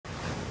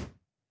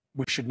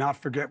We should not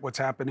forget what's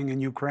happening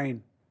in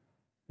Ukraine.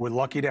 We're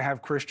lucky to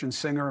have Christian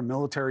singer and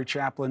military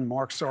chaplain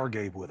Mark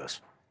Sergeev with us.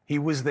 He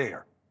was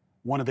there.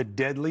 One of the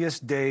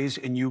deadliest days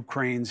in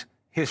Ukraine's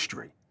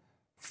history.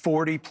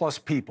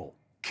 40+ people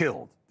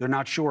killed. They're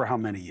not sure how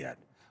many yet.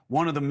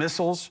 One of the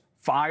missiles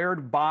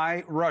fired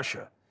by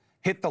Russia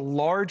hit the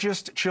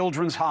largest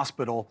children's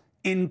hospital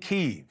in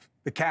Kyiv,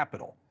 the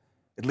capital.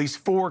 At least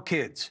 4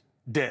 kids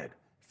dead,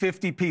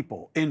 50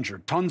 people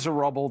injured, tons of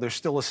rubble. They're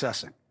still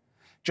assessing.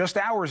 Just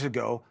hours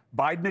ago,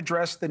 Biden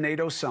addressed the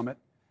NATO summit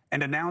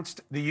and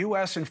announced the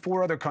U.S. and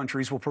 4 other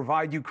countries will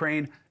provide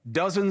Ukraine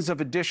dozens of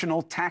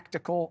additional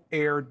tactical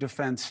air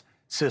defense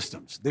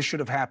systems. This should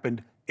have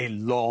happened a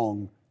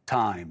long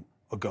time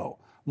ago.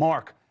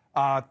 Mark,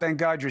 thank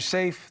God you're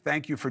safe.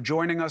 Thank you for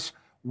joining us.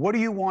 What do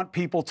you want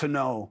people to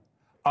know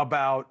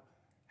about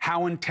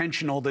how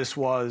intentional this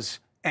was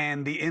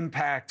and the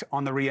impact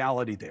on the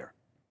reality there?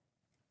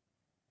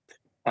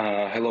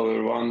 Hello,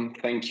 everyone.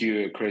 Thank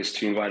you, Chris,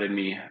 to inviting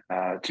me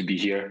to be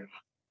here.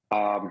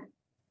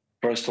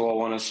 First of all, I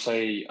want to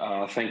say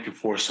thank you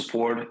for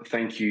support.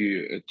 Thank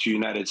you to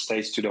United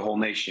States, to the whole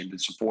nation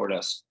that support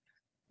us.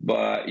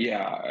 But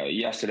yeah,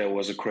 yesterday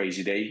was a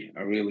crazy day.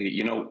 I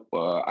really,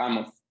 I'm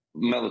a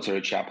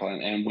military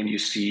chaplain, and when you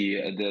see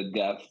the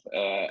death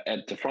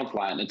at the front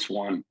line, it's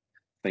one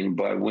thing.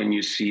 But when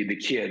you see the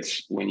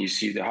kids, when you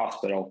see the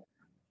hospital,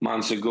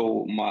 months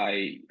ago,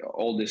 my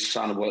oldest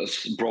son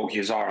broke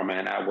his arm,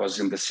 and I was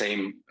in the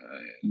same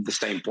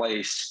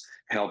place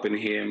helping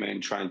him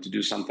and trying to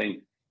do something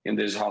in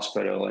this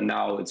hospital, and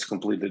now it's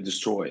completely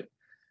destroyed.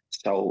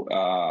 So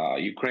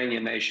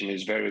Ukrainian nation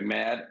is very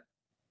mad,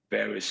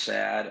 very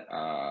sad.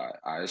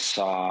 I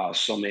saw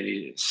so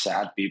many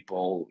sad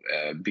people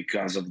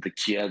because of the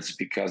kids,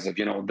 because of,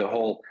 the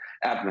whole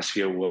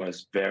atmosphere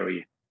was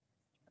very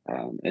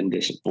and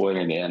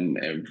disappointing and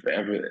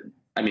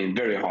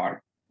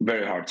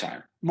very hard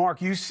time.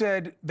 Mark, you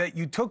said that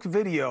you took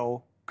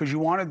video because you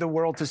wanted the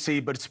world to see,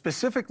 but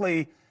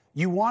specifically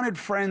you wanted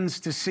friends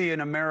to see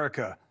in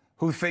America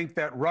who think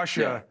that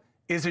Russia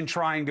isn't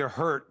trying to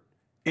hurt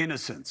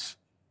innocents.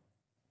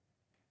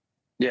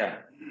 Yeah.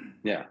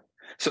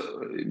 So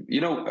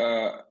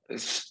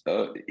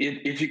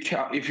if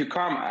you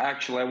come,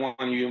 actually, I want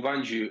to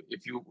invite you,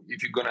 if you're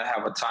gonna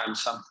have a time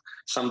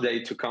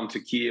someday to come to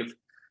Kyiv.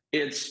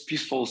 It's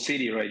peaceful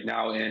city right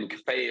now, and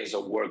cafes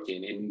are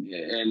working,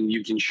 and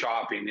you can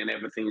shopping, and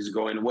everything is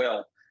going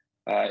well.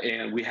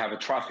 And we have a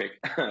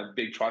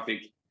big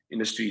traffic in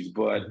the streets.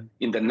 But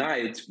in the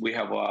night, we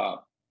have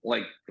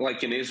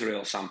like in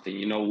Israel something.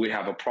 We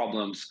have a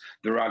problems.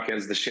 The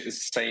rockets, the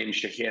same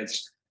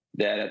Shaheds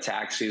that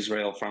attacks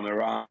Israel from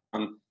Iran,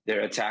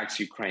 that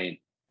attacks Ukraine.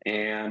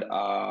 And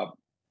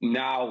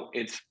now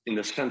it's in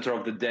the center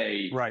of the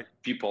day. Right.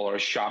 People are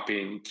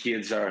shopping.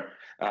 Kids are.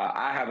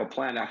 I have a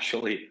plan,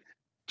 actually,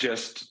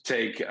 just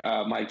take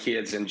my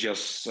kids and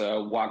just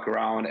walk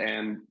around,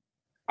 and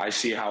I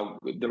see how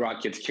the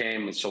rockets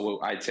came. And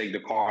so I take the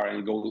car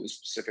and go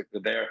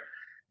specifically there.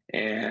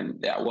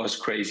 And that was a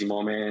crazy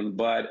moment.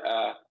 But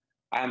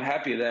I'm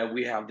happy that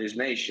we have this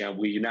nation.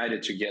 We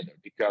united together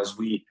because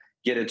we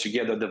get it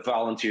together, the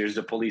volunteers,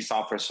 the police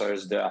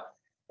officers,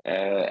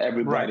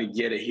 everybody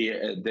get it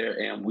here, there,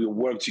 and we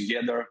work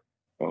together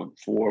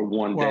for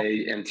one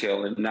day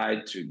until at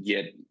night to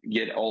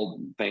get all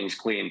things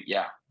clean.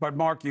 Yeah. But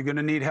Mark, you're going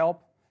to need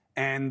help,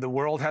 and the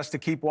world has to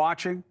keep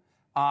watching.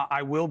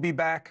 I will be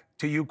back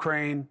to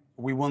Ukraine.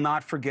 We will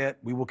not forget.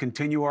 We will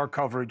continue our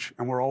coverage,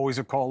 and we're always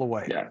a call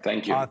away. Yeah,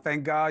 thank you.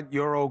 Thank God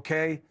you're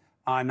okay.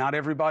 Not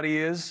everybody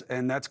is,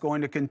 and that's going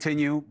to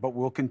continue, but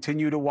we'll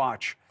continue to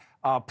watch.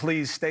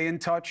 Please stay in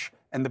touch,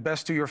 and the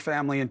best to your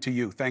family and to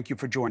you. Thank you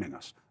for joining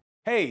us.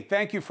 Hey,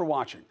 thank you for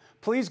watching.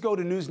 Please go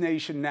to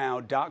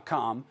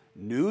newsnationnow.com,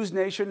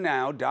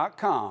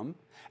 newsnationnow.com,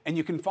 and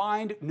you can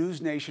find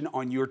NewsNation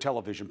on your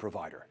television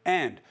provider.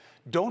 And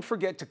don't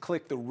forget to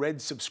click the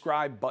red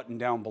subscribe button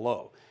down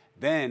below.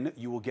 Then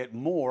you will get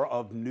more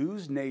of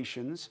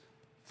NewsNation's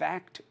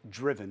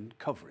fact-driven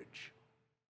coverage.